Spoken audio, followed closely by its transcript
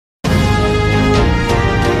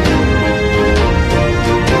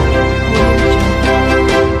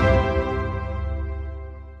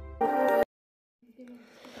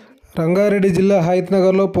రంగారెడ్డి జిల్లా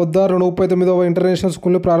హయత్నగర్లో పొద్దారు 39వ ఇంటర్నేషనల్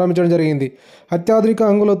స్కూల్ను ప్రారంభించడం జరిగింది. అత్యాధునిక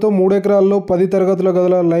హంగులతో 3 ఎకరాల్లో 10 తరగతుల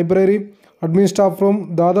గదుల లైబ్రరీ, అడ్మిన్ స్టాఫ్ రూమ్,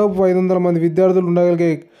 దాదాపు 500 మంది విద్యార్థులు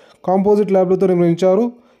ఉండగలిగే కాంపోజిట్ ల్యాబ్లతో నిర్మించారు.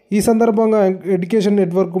 ఈ సందర్భంగా education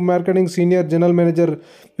network marketing senior general manager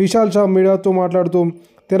Vishal Shah మీడియాతో మాట్లాడుతూ,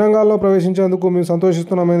 తెలంగాణలో ప్రవేశించేందుకు మేము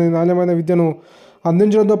సంతోషిస్తున్నామని, నాణ్యమైన విద్యను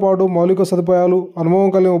అందించడంతో పాటు మౌలిక సదుపాయాలు,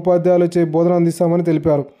 అనుభవం కలిగిన ఉపాధ్యాయులచే బోధన అందిస్తామని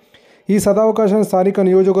తెలిపారు. ఈ సదవకాశాన్ని స్థానిక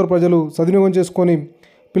నియోజకవర్గ ప్రజలు సద్వినియోగం చేసుకొని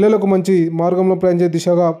పిల్లలకు మంచి మార్గంలో ప్రయాణించే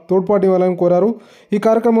దిశగా తోడ్పాటు ఇవ్వాలని కోరారు. ఈ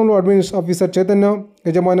కార్యక్రమంలో అడ్మిన్ ఆఫీసర్ చైతన్య,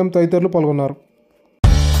 యజమాన్యం తదితరులు పాల్గొన్నారు.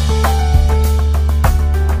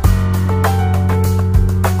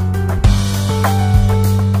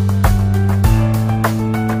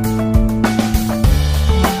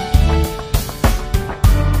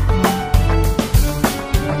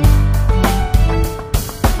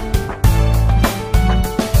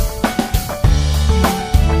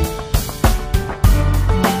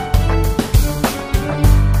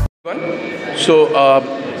 So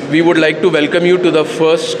we would like to welcome you to the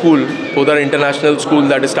first school, Podar International School,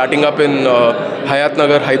 that is starting up in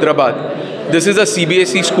Hayatnagar, Hyderabad. This is a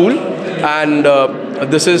CBSE school, and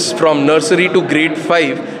this is from nursery to grade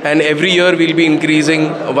 5, and every year we'll be increasing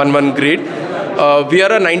one grade. We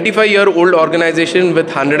are a 95-year-old organization with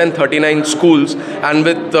 139 schools and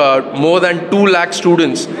with more than 2 lakh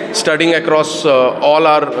students studying across all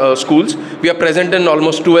our schools. We are present in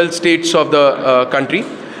almost 12 states of the country.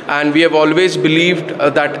 And we have always believed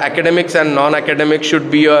that academics and non-academics should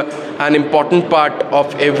be an important part of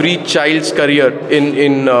every child's career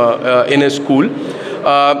in a school.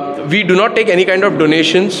 We do not take any kind of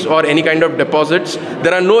donations or any kind of deposits.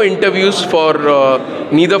 There are no interviews for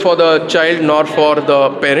neither for the child nor for the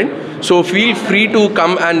parent. So feel free to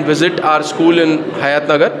come and visit our school in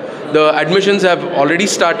Hayatnagar. The admissions have already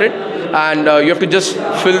started, and you have to just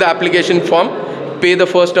fill the application form, pay the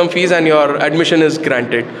first term fees, and your admission is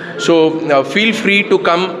granted. So feel free to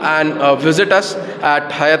come and visit us at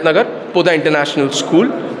Hayatnagar, Podar International School,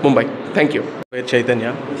 Mumbai. Thank you. Chaitanya.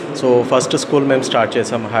 So first school మేము start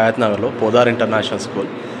చేసాం హయాత్నగర్లో, Poddar international school.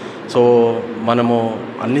 So మనము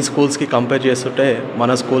అన్ని స్కూల్స్కి compare చేస్తుంటే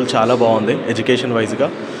మన school చాలా బాగుంది education వైజ్గా.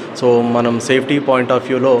 సో మనం సేఫ్టీ పాయింట్ ఆఫ్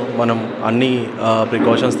వ్యూలో మనం అన్ని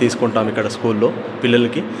ప్రికాషన్స్ తీసుకుంటాం ఇక్కడ స్కూల్లో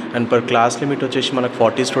పిల్లలకి. అండ్ పర్ క్లాస్ లిమిట్ వచ్చేసి మనకు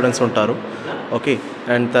 40 స్టూడెంట్స్ ఉంటారు. ఓకే.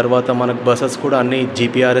 అండ్ తర్వాత మనకు బస్సెస్ కూడా అన్ని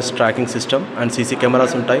GPRS tracking system and CC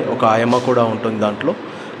cameras ఉంటాయి. ఒక ఆయమ్మ కూడా ఉంటుంది దాంట్లో.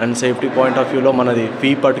 అండ్ సేఫ్టీ పాయింట్ ఆఫ్ వ్యూలో మనది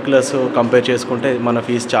ఫీ పర్టికులర్స్ కంపేర్ చేసుకుంటే మన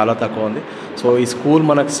ఫీజు చాలా తక్కువ ఉంది. సో ఈ స్కూల్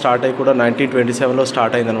మనకు స్టార్ట్ అయ్యి కూడా 1927లో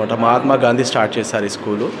స్టార్ట్ అయిందనమాట. మహాత్మా గాంధీ స్టార్ట్ చేశారు ఈ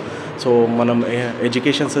స్కూలు. సో మనం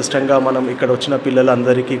ఎడ్యుకేషన్ సిస్టంగా మనం ఇక్కడ వచ్చిన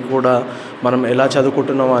పిల్లలందరికీ కూడా మనం ఎలా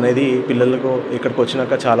చదువుకుంటున్నాం అనేది పిల్లలకు ఇక్కడికి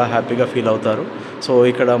వచ్చినాక చాలా హ్యాపీగా ఫీల్ అవుతారు. సో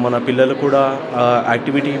ఇక్కడ మన పిల్లలు కూడా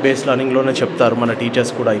యాక్టివిటీ బేస్డ్ లర్నింగ్లోనే చెప్తారు మన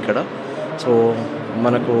టీచర్స్ కూడా ఇక్కడ. సో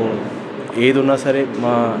మనకు ఏది ఉన్నా సరే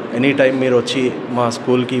ఎనీ టైం మీరు వచ్చి మా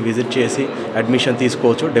స్కూల్కి విజిట్ చేసి అడ్మిషన్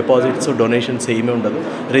తీసుకోవచ్చు. డిపాజిట్స్, డొనేషన్స్ ఏమీ ఉండదు.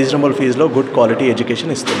 రీజనబుల్ ఫీజులో గుడ్ క్వాలిటీ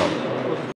ఎడ్యుకేషన్ ఇస్తున్నాం.